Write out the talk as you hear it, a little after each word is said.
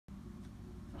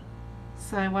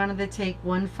So I wanted to take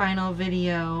one final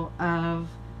video of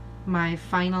my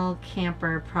final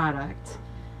camper product.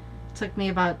 It took me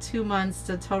about 2 months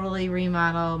to totally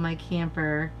remodel my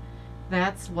camper.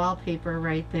 That's wallpaper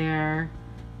right there.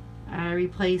 I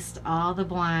replaced all the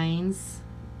blinds,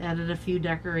 added a few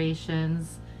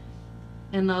decorations.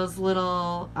 And those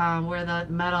little, where the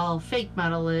metal, fake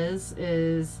metal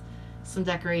is some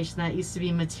decoration that used to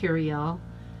be material.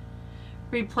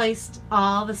 Replaced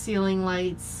all the ceiling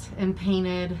lights and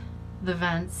painted the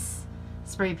vents,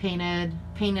 spray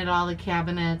painted all the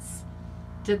cabinets.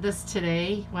 Did this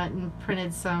today, went and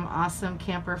printed some awesome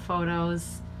camper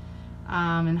photos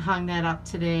and hung that up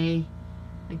today.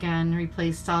 Again,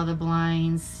 replaced all the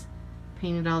blinds,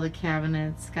 painted all the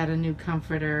cabinets, got a new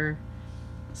comforter.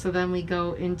 So then we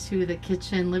go into the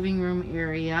kitchen living room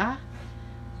area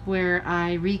where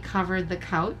I recovered the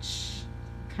couch.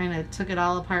 Kind of took it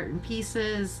all apart in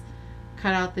pieces,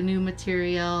 cut out the new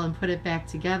material and put it back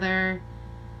together.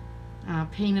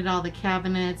 Painted all the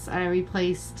cabinets. I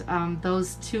replaced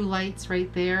those two lights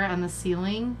right there on the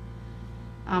ceiling.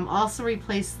 Also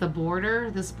replaced the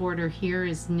border. This border here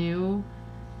is new.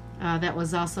 That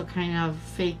was also kind of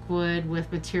fake wood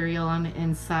with material on the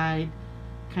inside.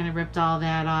 Kind of ripped all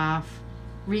that off.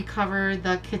 Recovered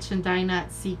the kitchen dinette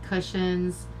seat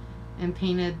cushions and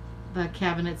painted the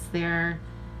cabinets there.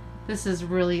 This is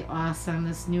really awesome,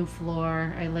 this new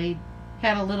floor. I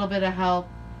had a little bit of help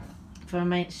from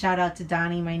my, shout out to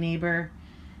Donnie, my neighbor.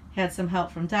 Had some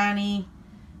help from Donnie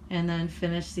and then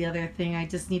finished the other thing. I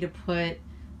just need to put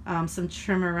some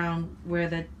trim around where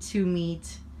the two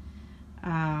meet.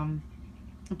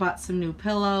 Bought some new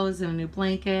pillows and a new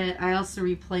blanket. I also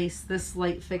replaced this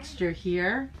light fixture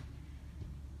here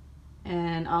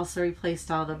and also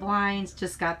replaced all the blinds.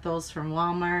 Just got those from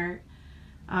Walmart.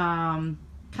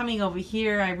 Coming over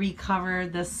here, I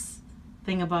recovered this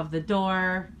thing above the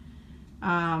door.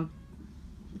 Got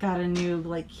a new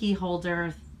like key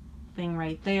holder thing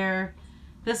right there.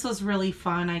 This was really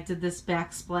fun. I did this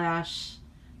backsplash,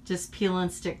 just peel and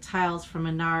stick tiles from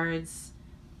Menards.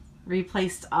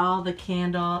 Replaced all the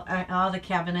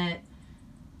cabinet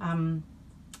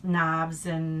knobs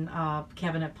and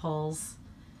cabinet pulls.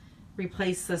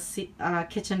 Replaced the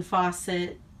kitchen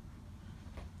faucet.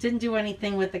 Didn't do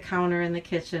anything with the counter in the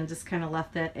kitchen, just kind of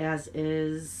left that as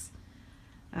is.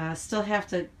 Still have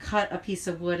to cut a piece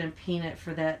of wood and paint it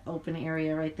for that open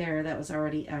area right there that was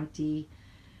already empty.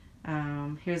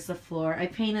 Here's the floor. I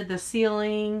painted the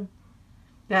ceiling.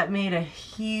 That made a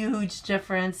huge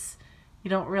difference. You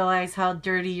don't realize how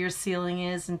dirty your ceiling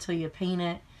is until you paint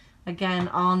it. Again,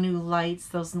 all new lights.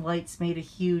 Those lights made a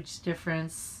huge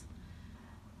difference.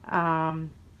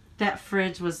 That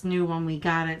fridge was new when we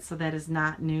got it, so that is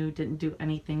not new. Didn't do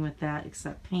anything with that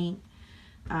except paint.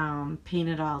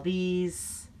 Painted all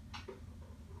these.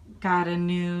 Got a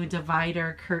new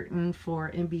divider curtain for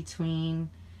in between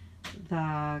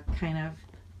the kind of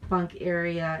bunk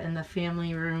area in the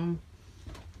family room.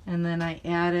 And then I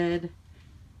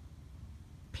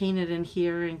painted in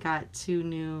here and got two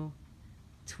new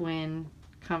twin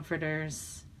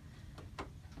comforters.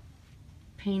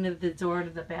 Painted the door to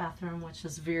the bathroom, which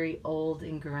is very old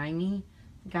and grimy.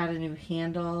 Got a new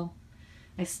handle.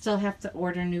 I still have to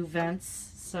order new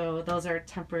vents, so those are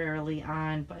temporarily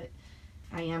on, but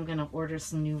I am going to order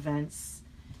some new vents.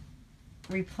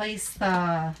 Replace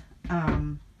the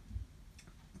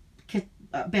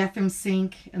bathroom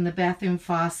sink and the bathroom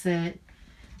faucet.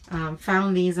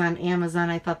 Found these on Amazon.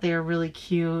 I thought they were really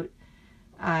cute.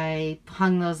 I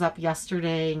hung those up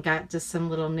yesterday and got just some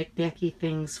little knick-knacky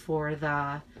things for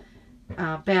the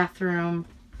bathroom.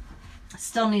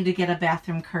 Still need to get a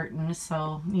bathroom curtain,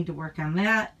 so need to work on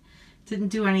that. Didn't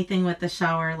do anything with the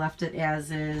shower, left it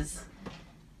as is.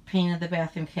 Painted the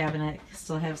bathroom cabinet.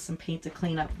 Still have some paint to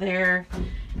clean up there.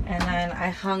 And then I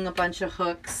hung a bunch of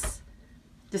hooks.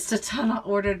 Just a ton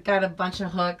of got a bunch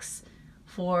of hooks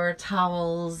for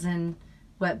towels and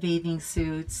wet bathing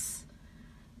suits.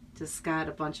 Just got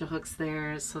a bunch of hooks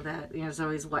there so that there's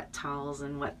always wet towels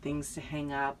and wet things to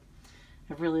hang up.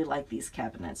 I really like these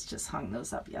cabinets. Just hung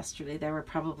those up yesterday. They were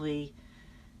probably,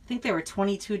 I think they were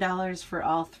 $22 for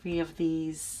all three of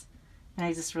these. And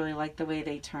I just really like the way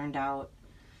they turned out.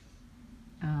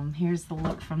 Here's the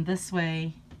look from this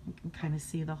way. You can kind of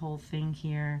see the whole thing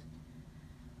here.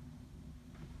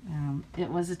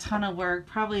 It was a ton of work,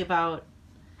 probably about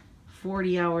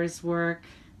 40 hours work.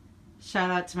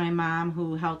 Shout out to my mom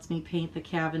who helped me paint the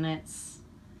cabinets.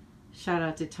 Shout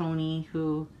out to Tony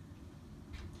who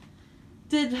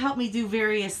did help me do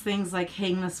various things like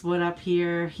hang this wood up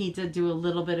here. He did do a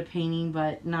little bit of painting,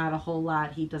 but not a whole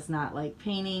lot. He does not like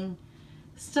painting.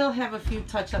 Still have a few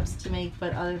touch-ups to make,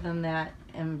 but other than that,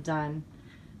 I'm done.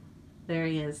 There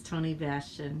he is, Tony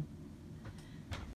Bastion.